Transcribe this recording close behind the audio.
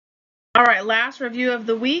All right, last review of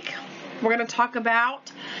the week. We're going to talk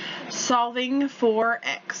about solving for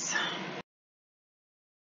x.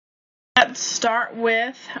 Let's start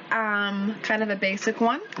with kind of a basic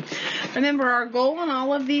one. Remember, our goal in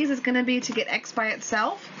all of these is going to be to get x by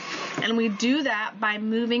itself, and we do that by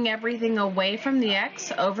moving everything away from the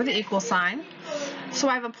x over the equal sign. So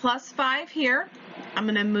I have a plus 5 here. I'm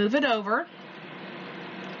going to move it over.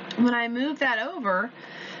 When I move that over,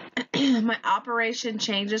 my operation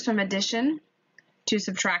changes from addition to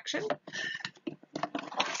subtraction.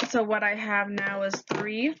 So what I have now is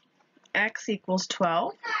 3x equals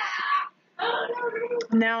 12.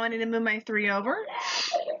 Now I need to move my 3 over.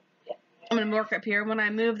 I'm going to work up here. When I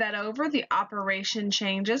move that over, the operation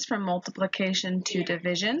changes from multiplication to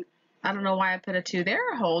division. I don't know why I put a 2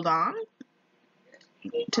 there. Hold on.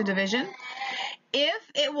 To division.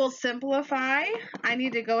 If it will simplify, I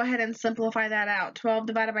need to go ahead and simplify that out. 12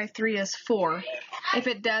 divided by 3 is 4. If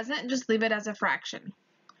it doesn't, just leave it as a fraction.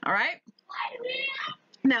 All right?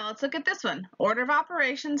 Now let's look at this one. Order of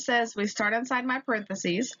operations says we start inside my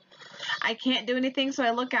parentheses. I can't do anything, so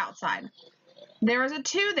I look outside. There is a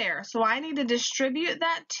 2 there, so I need to distribute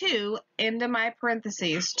that 2 into my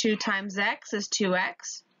parentheses. 2 times x is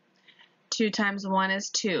 2x. 2 times 1 is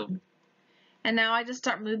 2. And now I just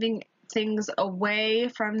start moving things away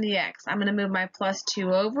from the x. I'm going to move my plus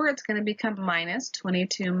 2 over. It's going to become minus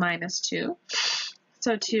 22 minus 2.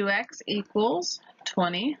 So 2x equals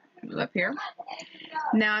 20. Move up here.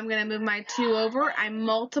 Now I'm going to move my 2 over. I'm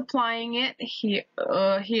multiplying it here.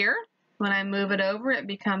 When I move it over, it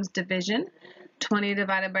becomes division. 20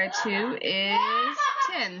 divided by 2 is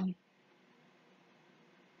 10.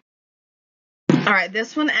 All right,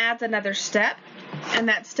 this one adds another step. And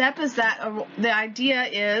that step is that the idea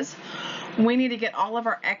is we need to get all of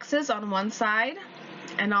our x's on one side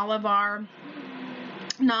and all of our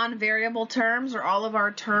non-variable terms or all of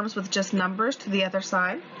our terms with just numbers to the other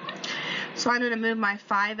side. So I'm going to move my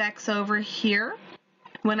 5x over here.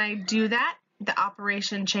 When I do that, the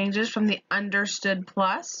operation changes from the understood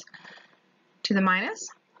plus to the minus.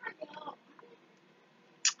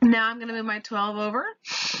 Now I'm going to move my 12 over.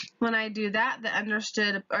 When I do that, the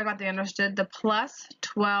understood, or not the understood, the plus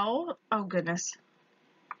 12, oh goodness.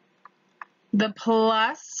 The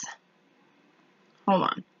plus, hold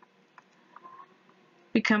on,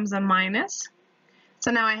 becomes a minus.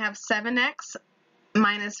 So now I have 7x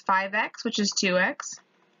minus 5x, which is 2x,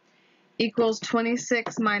 equals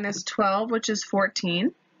 26 minus 12, which is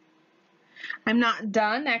 14. I'm not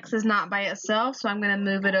done. X is not by itself, so I'm going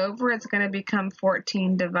to move it over. It's going to become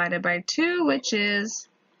 14 divided by 2, which is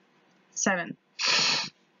 7.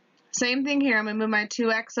 Same thing here. I'm going to move my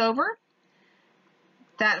 2x over.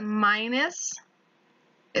 That minus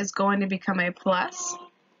is going to become a plus.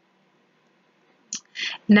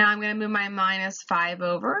 Now I'm going to move my minus 5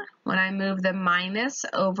 over. When I move the minus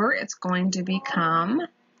over, it's going to become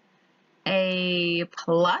a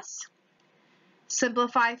plus.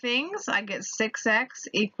 Simplify things. I get 6x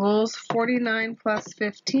equals 49 plus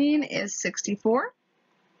 15 is 64.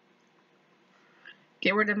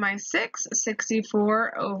 Get rid of my 6.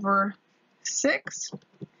 64 over 6.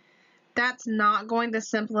 That's not going to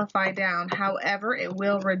simplify down. However, it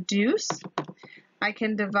will reduce. I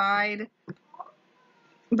can divide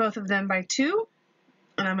both of them by 2,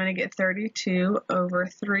 and I'm going to get 32 over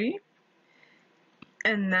 3.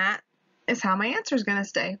 And that is how my answer is going to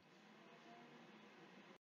stay.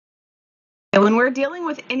 When we're dealing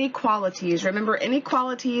with inequalities, remember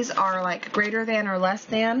inequalities are like greater than or less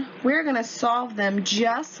than. We're going to solve them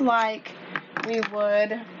just like we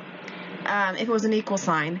would if it was an equal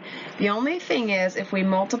sign. The only thing is if we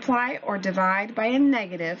multiply or divide by a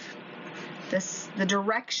negative, the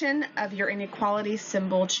direction of your inequality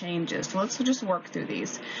symbol changes. So let's just work through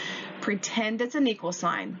these. Pretend it's an equal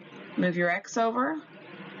sign. Move your x over.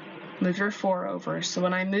 Move your 4 over. So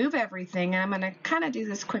when I move everything, and I'm going to kind of do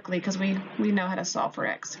this quickly because we know how to solve for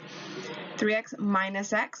x. 3x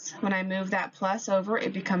minus x. When I move that plus over,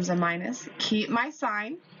 it becomes a minus. Keep my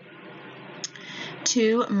sign.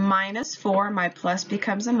 2 minus 4, my plus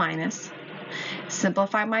becomes a minus.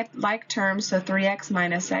 Simplify my like terms, so 3x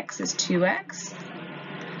minus x is 2x.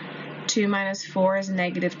 2 minus 4 is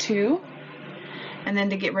negative 2. And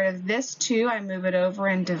then to get rid of this 2, I move it over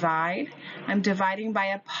and divide. I'm dividing by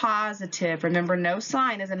a positive. Remember, no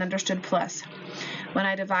sign is an understood plus. When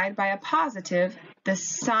I divide by a positive, the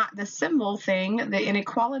symbol thing, the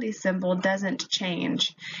inequality symbol, doesn't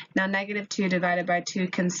change. Now, negative 2 divided by 2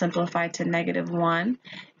 can simplify to negative 1.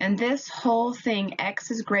 And this whole thing,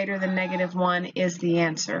 x is greater than negative 1, is the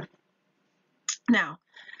answer. Now,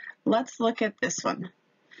 let's look at this one.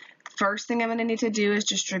 First thing I'm going to need to do is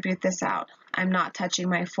distribute this out. I'm not touching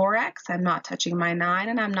my 4x, I'm not touching my 9,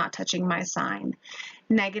 and I'm not touching my sign.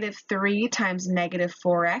 Negative 3 times negative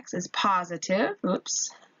 4x is positive.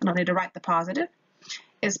 Oops, I don't need to write the positive.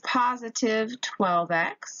 Is positive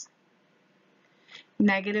 12x.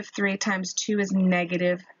 Negative 3 times 2 is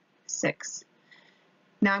negative 6.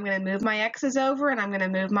 Now I'm going to move my x's over, and I'm going to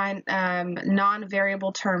move my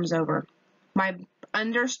non-variable terms over. My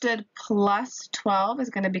understood plus 12 is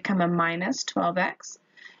going to become a minus 12x.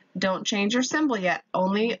 Don't change your symbol yet.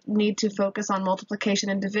 Only need to focus on multiplication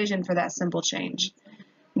and division for that symbol change.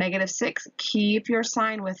 Negative 6, keep your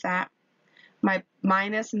sign with that. My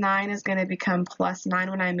minus 9 is going to become plus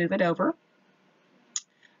 9 when I move it over.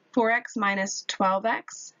 4x minus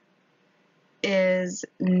 12x is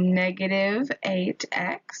negative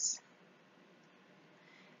 8x.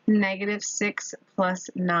 Negative 6 plus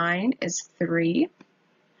 9 is 3.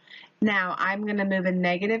 Now I'm going to move a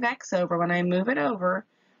negative x over. When I move it over,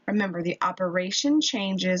 remember the operation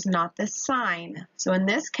changes, not the sign. So in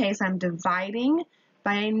this case, I'm dividing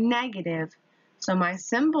by a negative. So my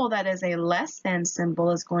symbol that is a less than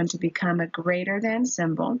symbol is going to become a greater than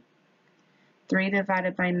symbol. 3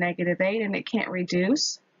 divided by negative 8, and it can't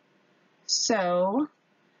reduce. So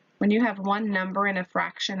when you have one number in a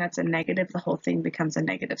fraction that's a negative, the whole thing becomes a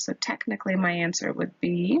negative. So technically my answer would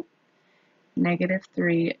be negative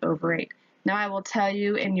 3 over 8. Now I will tell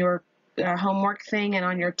you in your homework thing and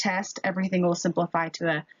on your test, everything will simplify to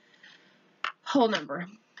a whole number.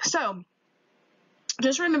 So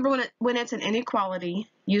just remember, when it's an inequality,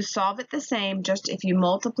 you solve it the same. Just if you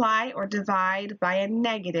multiply or divide by a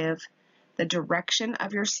negative, the direction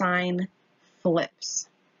of your sign flips.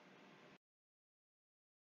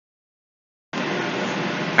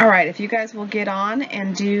 All right, if you guys will get on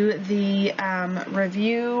and do the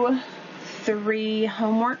review 3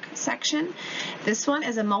 homework section. This one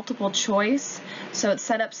is a multiple choice, so it's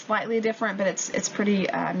set up slightly different, but it's pretty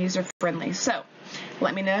user friendly. So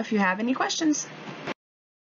let me know if you have any questions.